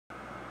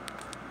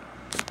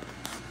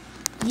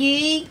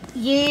yeet,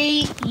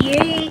 yeet,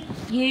 yeet,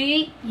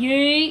 yeet,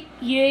 yeet,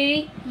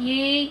 yeet,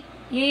 yeet,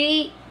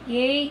 yeet,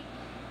 yeet.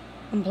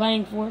 I'm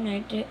playing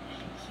Fortnite to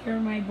hear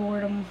my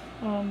boredom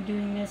while I'm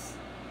doing this.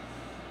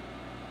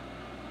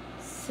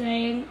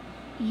 Saying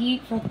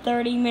yeet for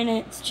 30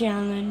 minutes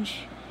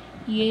challenge.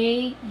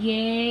 Yay,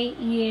 yay,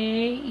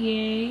 yay,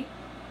 yay.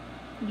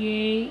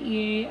 Yay,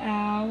 yay,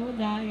 ow.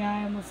 That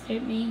guy almost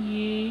hit me.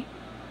 Yay.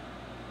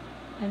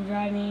 I'm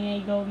driving a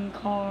golden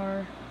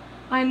car.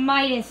 I'm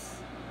Midas.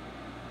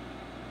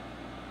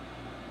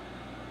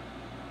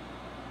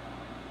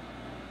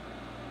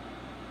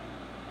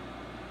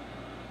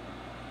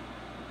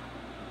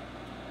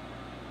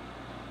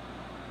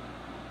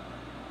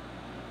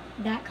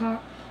 That car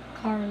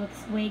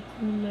looks way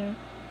cooler.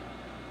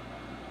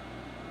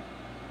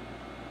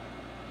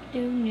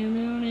 No, no,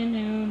 no, no,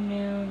 no,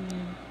 no, no.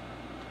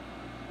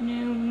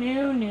 No,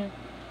 no, no.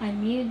 I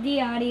mute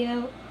the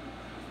audio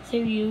so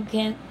you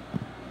can.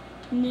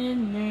 No,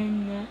 no,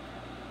 no.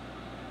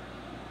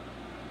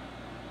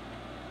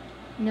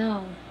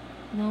 No,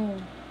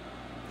 no.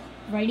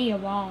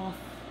 Radio off.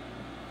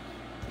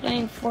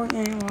 Playing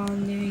Fortnite while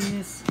I'm doing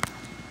this.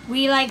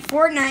 We like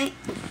Fortnite.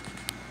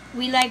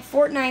 We like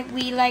Fortnite.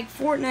 We like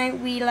Fortnite.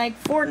 We like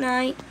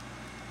Fortnite.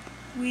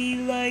 We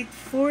like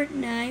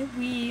Fortnite.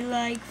 We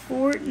like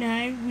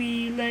Fortnite.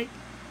 We like.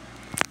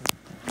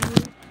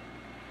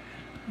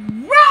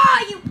 Raw,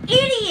 you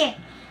idiot!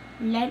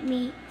 Let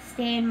me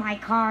stay in my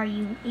car,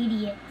 you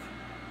idiot.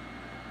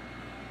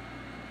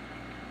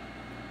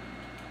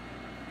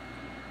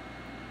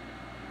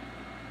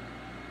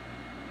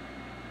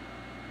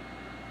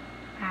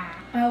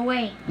 Oh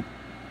wait.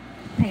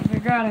 I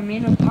forgot I'm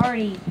in a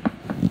party.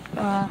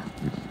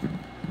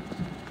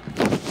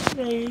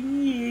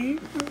 Staying here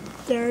for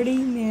 30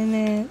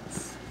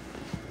 minutes.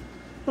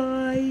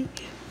 Bye.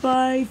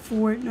 Bye,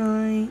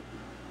 Fortnite.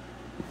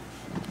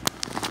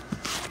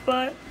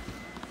 Bye.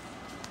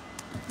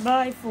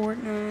 Bye,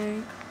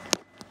 Fortnite.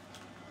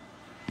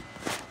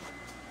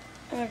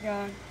 I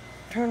gotta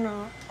turn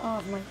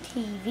off my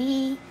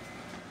TV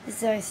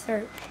as I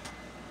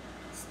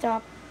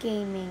stop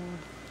gaming.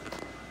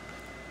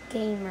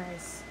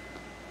 Gamers.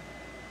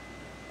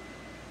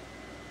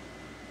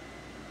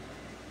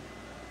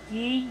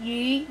 Yeet,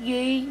 yeet,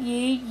 yeet,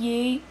 yeet,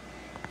 yeet.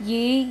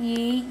 Yeet,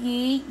 yeet,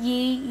 yeet,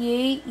 yeet,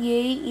 yeet,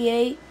 yeet,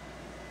 yeet.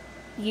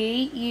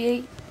 Yeet,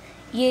 yeet.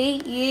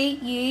 Yeet,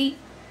 yeet, yeet.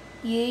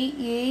 Yeet,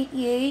 yeet,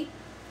 yeet.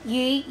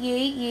 Yeet,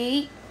 yeet,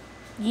 yeet.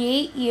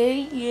 Yeet,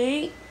 yeet,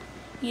 yeet.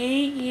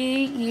 Yeet,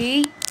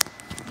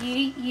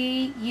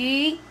 yeet,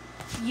 yeet.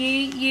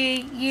 Yeet,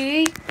 yeet,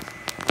 yeet.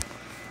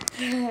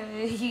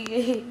 Yeet,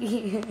 yeet,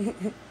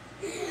 yeet.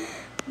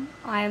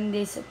 I am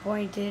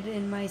disappointed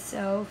in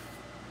myself.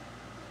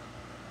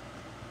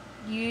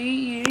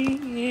 Yeet, yeet,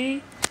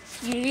 yeet,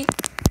 yeet.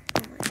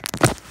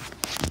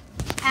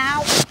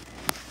 Ow.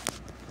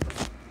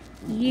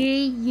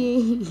 Yeet,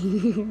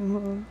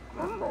 yeet.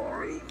 I'm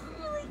already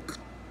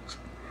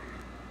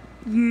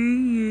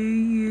really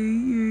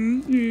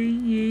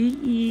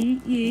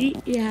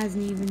yeet. It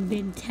hasn't even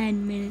been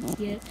 10 minutes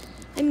yet.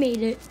 I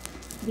made it.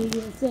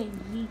 Video saying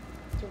yeet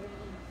 3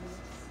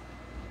 minutes.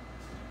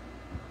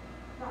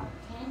 About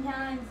 10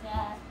 times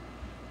that.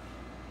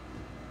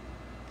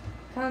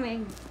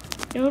 Coming.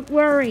 Don't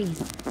worry.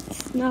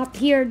 It's not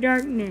pure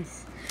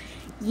darkness.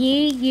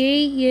 Yeet,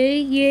 yeet,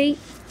 yeet, yeet.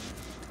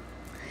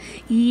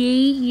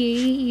 Yeet,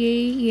 yeet,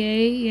 yeet,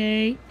 yeet,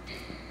 yeet.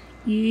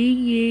 Yeet,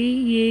 yeet,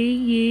 yeet,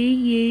 yeet,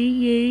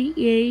 yeet,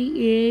 yeet,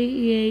 yeet,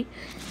 yeet.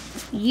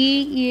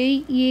 Yeet,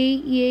 yeet, yeet,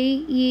 yeet,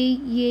 yeet,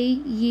 yeet,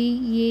 yeet,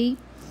 yeet.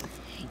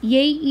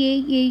 Yeet,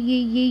 yeet, yeet,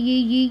 yeet,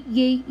 yeet,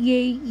 yeet,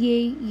 yeet,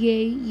 yeet,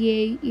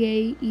 yeet, yeet,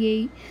 yeet,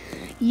 yeet.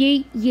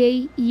 Yeet,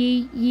 yeet,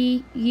 yeet,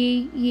 yeet,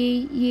 yeet,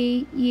 yeet,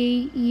 yeet,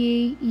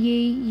 yeet,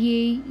 yeet,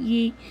 yeet,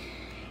 yeet.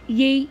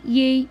 Yeet,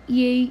 yeet,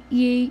 yeet,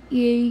 yeet,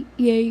 yeet,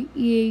 yeet,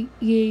 yeet,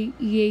 yeet,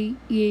 yeet,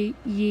 yeet,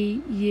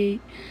 yeet, yeet.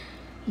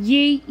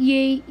 Yeet,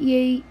 yeet,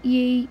 yeet,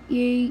 yeet,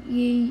 yeet,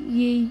 yeet,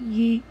 yeet,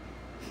 yeet.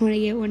 When I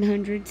get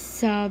 100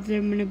 subs,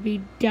 I'm gonna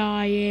be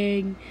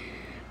dying.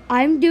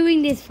 I'm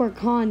doing this for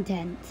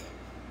content.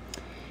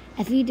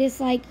 If you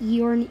dislike,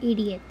 you're an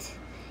idiot.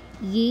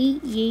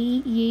 Yeet,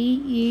 yeet,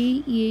 yeet,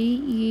 yeet,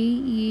 yeet,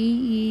 yeet,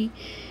 yeet, yeet.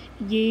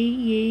 Yeet,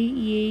 yeet,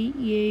 yeet,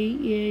 yeet,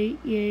 yeet,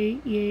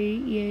 yeet,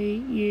 yeet, yeet,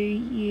 yeet,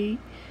 yeet.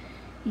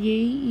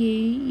 Yeet,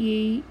 yeet,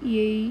 yeet,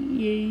 yeet,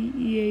 yeet,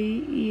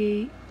 yeet,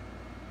 yeet.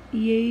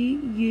 Yeet,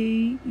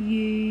 yeet, yeet,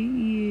 yeet,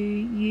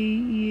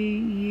 yeet,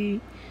 yeet, yeet.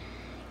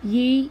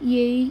 Yeet,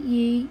 yeet,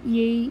 yeet,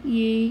 yeet,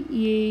 yeet,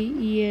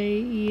 yeet,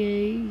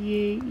 yeet,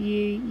 yeet,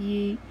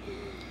 yeet,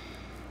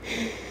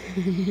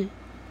 yeet.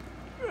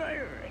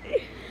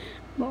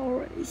 I'm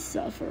already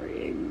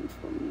suffering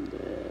from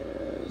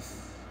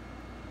this.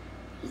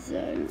 So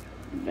I'm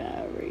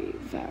very,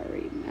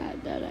 very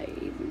mad that I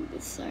even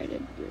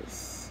decided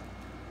this.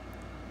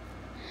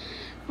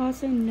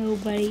 Also,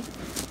 nobody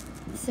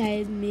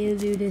decided me to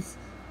do this.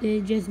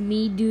 It's just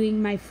me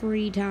doing my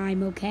free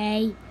time,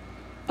 okay?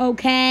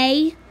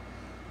 Okay?